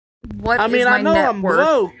What I mean, is my I know net I'm worth?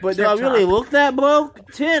 broke, but do I really look that broke?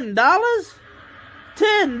 $10?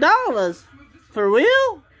 $10? For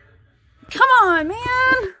real? Come on,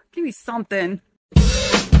 man. Give me something.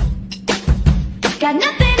 Got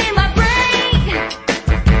nothing in my brain.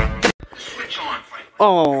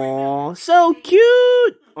 Aw, so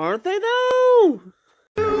cute! Aren't they though?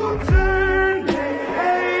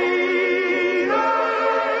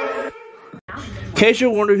 In case you're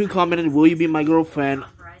wondering who commented, will you be my girlfriend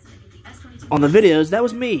on the videos, that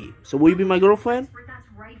was me. So will you be my girlfriend? That's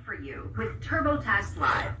right for you. With TurboTax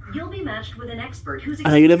Live, you'll be matched with an expert who's I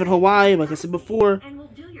know you live in Hawaii, like I said before. and will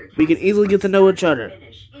do your We can easily get to know each other.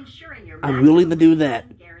 finish, ensuring your I'm willing to do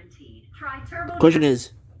that. guaranteed. Try TurboTax. Question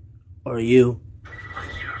is, are you? What's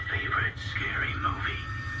your favorite scary movie?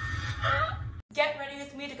 Get ready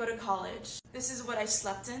with me to go to college. This is what I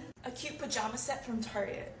slept in. A cute pajama set from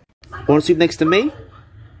Target. Want to sleep next to me?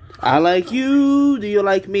 I like you. Do you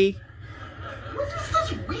like me?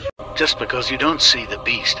 Just because you don't see the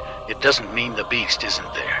beast, it doesn't mean the beast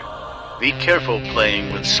isn't there. Be careful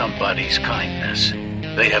playing with somebody's kindness.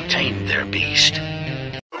 They have tamed their beast.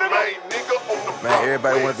 Man,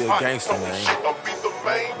 everybody want to be a gangster, man. You know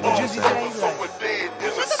what I'm saying?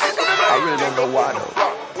 I really don't know why, though.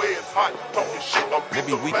 They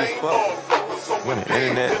be weak as fuck. When the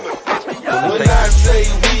internet. When I say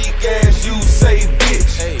weak ass, you say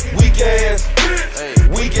bitch. Weak ass,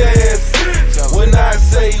 weak ass. When I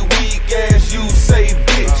say weak ass, you say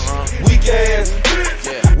bitch. Weak ass,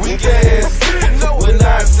 weak ass. When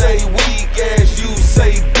I say weak ass, you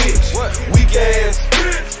say bitch. Weak ass,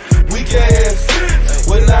 weak ass.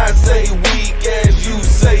 When I say weak ass, you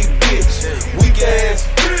say bitch. Weak ass,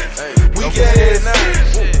 weak ass.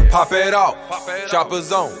 Pop it off,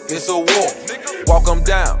 choppers on, it's a war. Walk 'em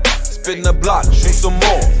down, spin the block, shoot some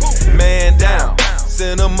more. Man down,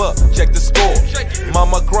 send 'em up, check the score.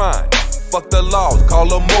 Mama crying, fuck the laws,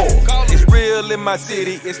 call 'em more. It's real in my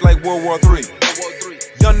city, it's like World War III.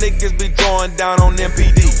 Young niggas be drawing down on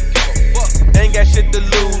MPD. Ain't got shit to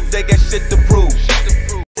lose, they got shit to prove.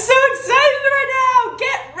 So excited right now!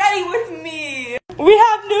 Get ready with me! We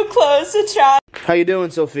have new clothes to try. How you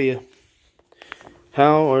doing, Sophia?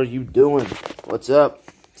 How are you doing? What's up?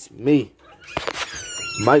 It's me,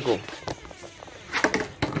 Michael.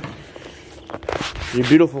 You're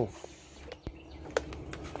beautiful.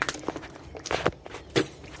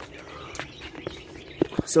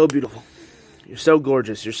 So beautiful. You're so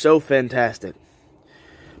gorgeous. You're so fantastic.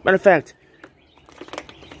 Matter of fact,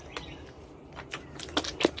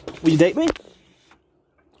 will you date me?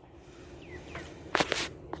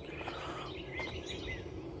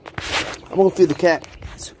 I'm gonna feed the cat.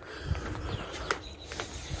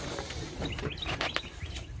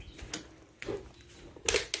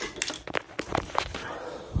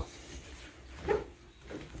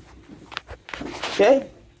 Okay?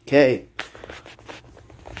 Okay.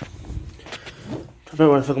 I don't know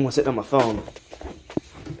where the fuck I'm sitting on my phone.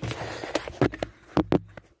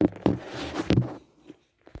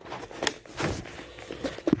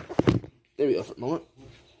 There we go for a moment.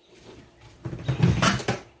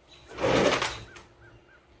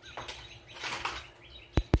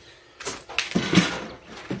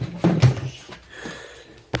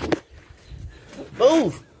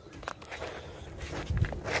 Move!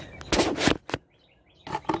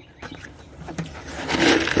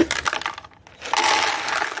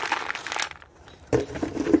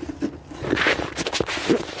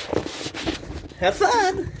 Have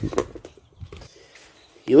fun!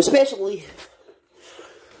 You especially.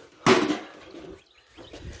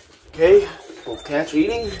 Okay, both cats are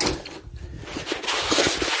eating.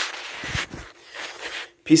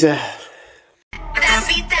 Peace out.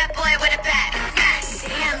 Beat that boy with a bat.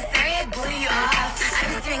 Damn, sorry I blew you off. I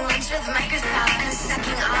was doing links with Microsoft and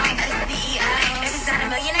sucking off as CEO. If it's not a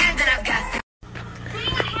millionaire, then I've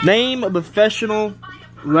got. Name a professional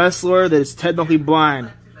wrestler that is technically blind.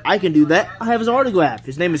 I can do that. I have his autograph.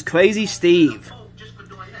 His name is Crazy Steve.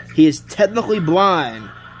 He is technically blind,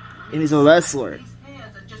 and he's a wrestler.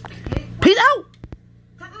 Peace out!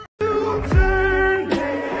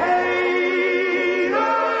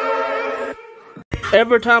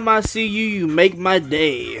 Every time I see you, you make my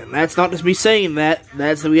day. And that's not just me saying that.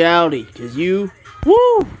 That's the reality. Because you,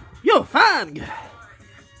 woo, you're fine.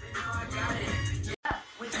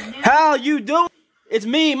 How you doing? It's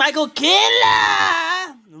me, Michael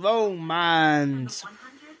Killer. Low minds.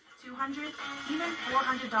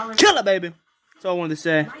 Killer, baby. That's all I wanted to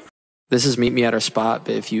say. This is meet me at our spot,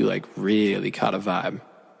 but if you like really caught a vibe.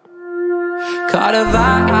 Caught a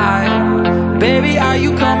vibe. Baby, are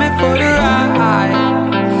you coming for the ride?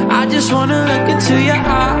 I just wanna look into your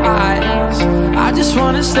eyes. I I just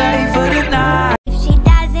wanna stay for the night. If she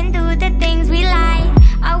doesn't do the things we like,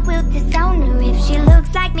 I will disown her. If she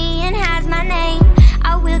looks like me and has my name,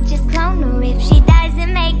 I will just clone her. If she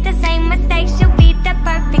doesn't make the same mistakes, she'll be the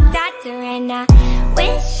perfect doctor. And I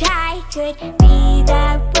wish I could be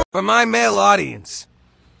that. For my male audience.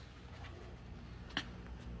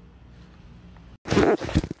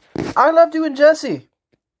 I love doing Jesse.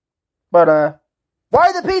 But,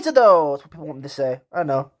 why the pizza though? That's what people want me to say. I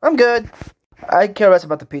know. I'm good. I care less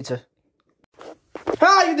about the pizza.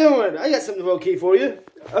 How you doing? I got something low-key for you.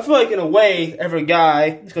 I feel like in a way, every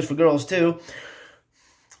guy, this goes for girls too,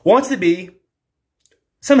 wants to be,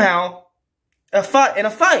 somehow, in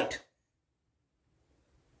a fight.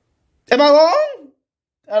 Am I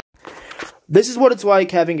wrong? This is what it's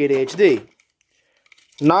like having ADHD.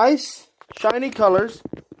 Nice, shiny colors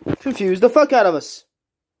confuse the fuck out of us.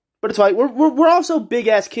 But it's like, we're also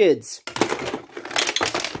big-ass kids.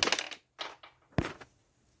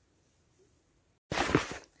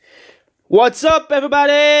 What's up,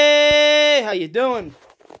 everybody? How you doing?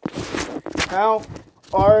 How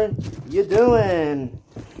are you doing?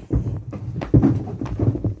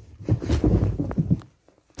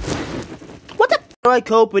 What the? How do I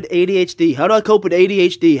cope with ADHD? How do I cope with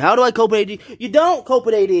ADHD? How do I cope with ADHD? You don't cope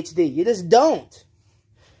with ADHD. You just don't.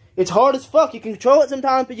 It's hard as fuck. You can control it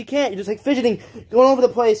sometimes, but you can't. You're just like fidgeting, going over the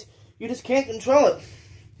place. You just can't control it.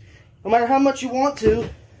 No matter how much you want to,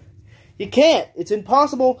 you can't. It's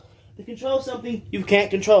impossible to control something you can't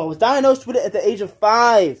control. I was diagnosed with it at the age of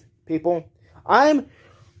 5, people. I'm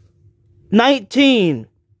 19,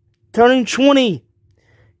 turning 20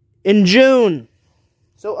 in June.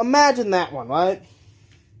 So imagine that one, right?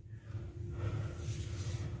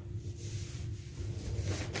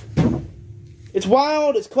 It's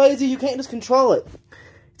wild, it's crazy, you can't just control it.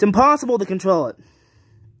 It's impossible to control it.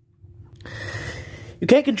 You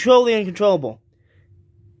can't control the uncontrollable.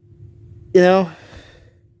 You know?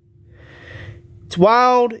 It's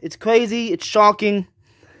wild, it's crazy, it's shocking.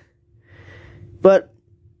 But,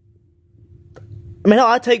 I mean, hell,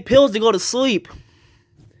 I take pills to go to sleep.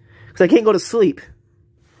 Because I can't go to sleep.